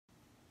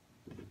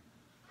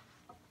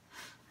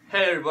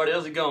Hey everybody,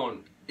 how's it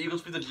going?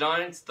 Eagles beat the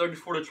Giants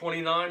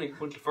 34-29 and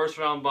clinch the first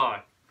round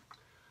bye.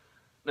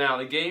 Now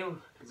the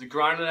game is a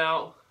grinded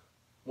out,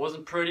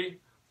 wasn't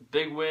pretty, a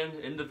big win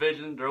in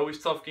division. They're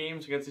always tough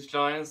games against these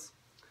Giants.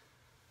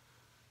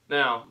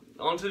 Now,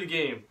 on to the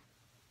game.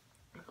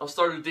 I'll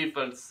start with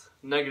defense.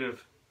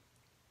 Negative.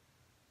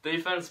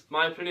 Defense, in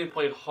my opinion,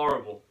 played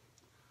horrible.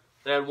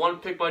 They had one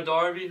pick by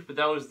Darby, but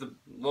that was the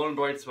lone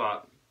bright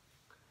spot.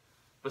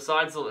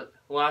 Besides the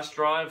last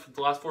drive,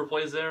 the last 4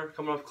 plays there,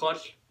 coming off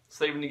clutch,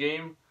 saving the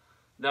game,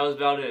 that was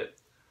about it.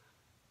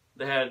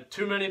 They had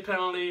too many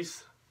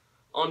penalties,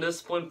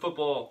 undisciplined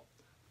football,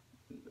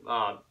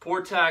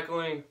 poor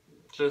tackling,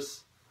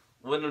 just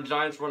letting the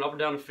Giants run up and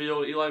down the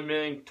field. Eli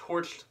Manning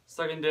torched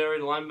secondary,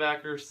 the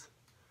linebackers,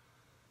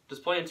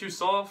 just playing too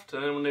soft,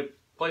 and then when they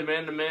play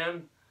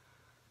man-to-man,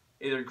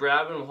 either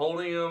grabbing them,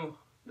 holding them,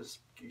 just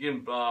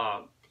getting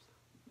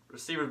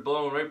receivers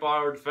blown right by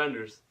our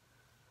defenders.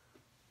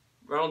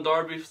 Ronald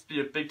Darby used to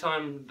be a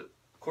big-time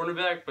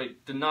cornerback,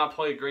 but did not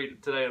play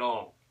great today at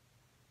all.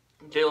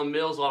 Jalen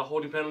Mills, a lot of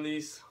holding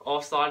penalties,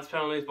 offsides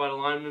penalties by the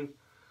linemen.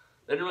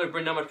 They didn't really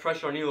bring that much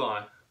pressure on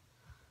Eli.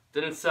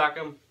 Didn't sack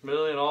him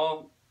really at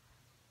all.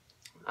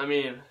 I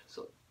mean, it's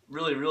a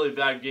really, really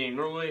bad game.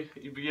 Normally,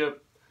 if you get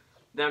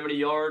that many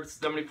yards,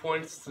 that many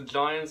points to the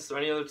Giants or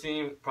any other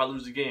team, probably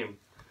lose the game.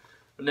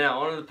 But now,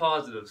 on to the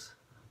positives.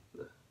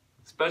 The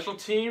special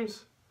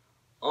teams,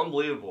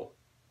 unbelievable.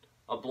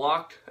 A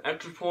blocked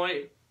extra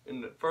point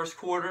in the first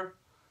quarter.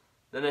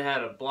 Then they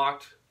had a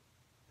blocked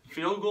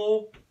field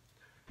goal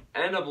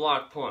and a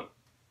blocked punt.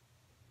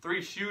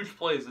 3 huge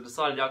plays that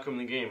decided the outcome of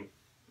the game.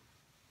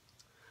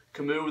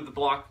 Camus with the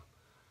blocked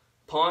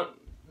punt,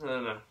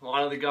 and a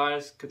lot of the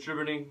guys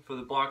contributing for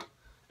the blocked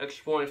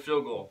extra point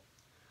field goal.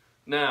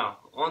 Now,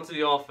 onto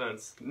the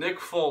offense. Nick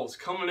Foles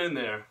coming in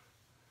there.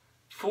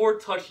 4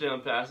 touchdown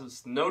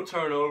passes, no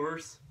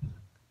turnovers.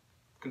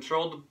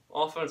 Controlled the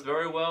offense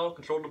very well,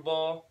 controlled the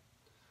ball.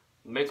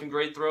 Made some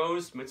great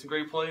throws, made some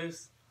great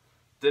plays.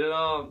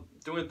 Didn't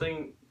do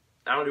anything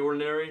out of the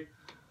ordinary,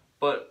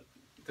 but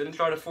didn't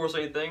try to force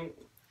anything.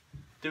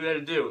 Did what he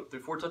had to do.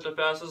 4 touchdown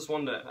passes,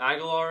 one to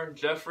Aguilar,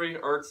 Jeffrey,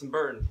 Ertz, and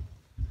Burton.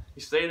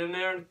 He stayed in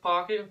there in the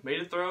pocket,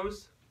 made the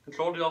throws,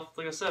 controlled the offense,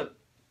 like I said.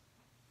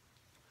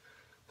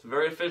 It's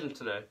very efficient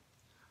today.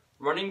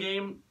 Running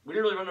game, we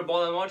didn't really run the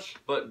ball that much,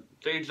 but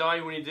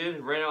Jay, when he did,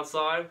 ran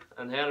outside,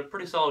 and they had a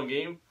pretty solid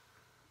game.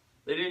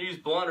 They didn't use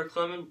Blunt or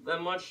Clement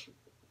that much.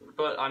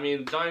 But, I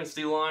mean, the Giants'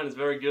 D-line is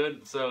very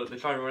good, so they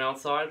tried to run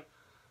outside,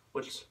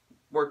 which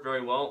worked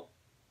very well.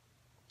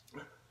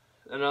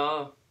 And,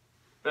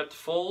 back to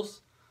Foles.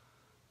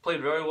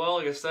 Played very well,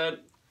 like I said.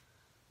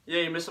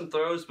 Yeah, he missed some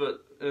throws,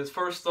 but in his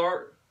first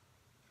start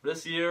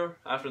this year,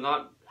 after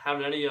not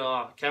having any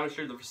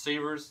chemistry with the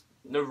receivers,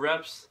 no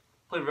reps,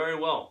 played very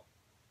well.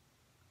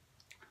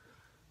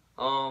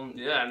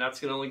 Yeah, and that's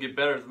going to only get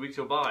better as the weeks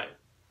go by.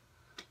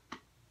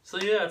 So,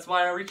 yeah, that's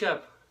my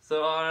recap.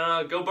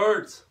 So, go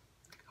Birds!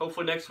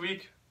 Hopefully next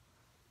week.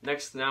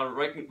 Now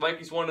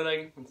Vikings won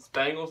today. It's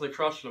Bengals, they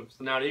crushed them.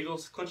 So now the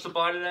Eagles clinched the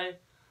bye today.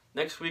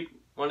 Next week,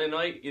 Monday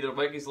night, either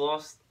Vikings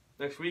lost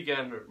next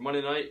weekend or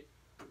Monday night.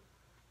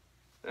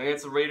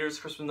 Against the Raiders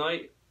Christmas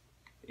night.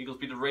 Eagles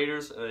beat the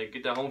Raiders and they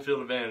get that home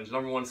field advantage.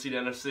 #1 seed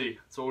NFC.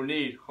 That's what we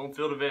need. Home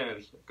field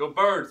advantage. Go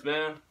Birds,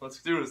 man. Let's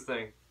do this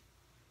thing.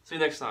 See you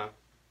next time.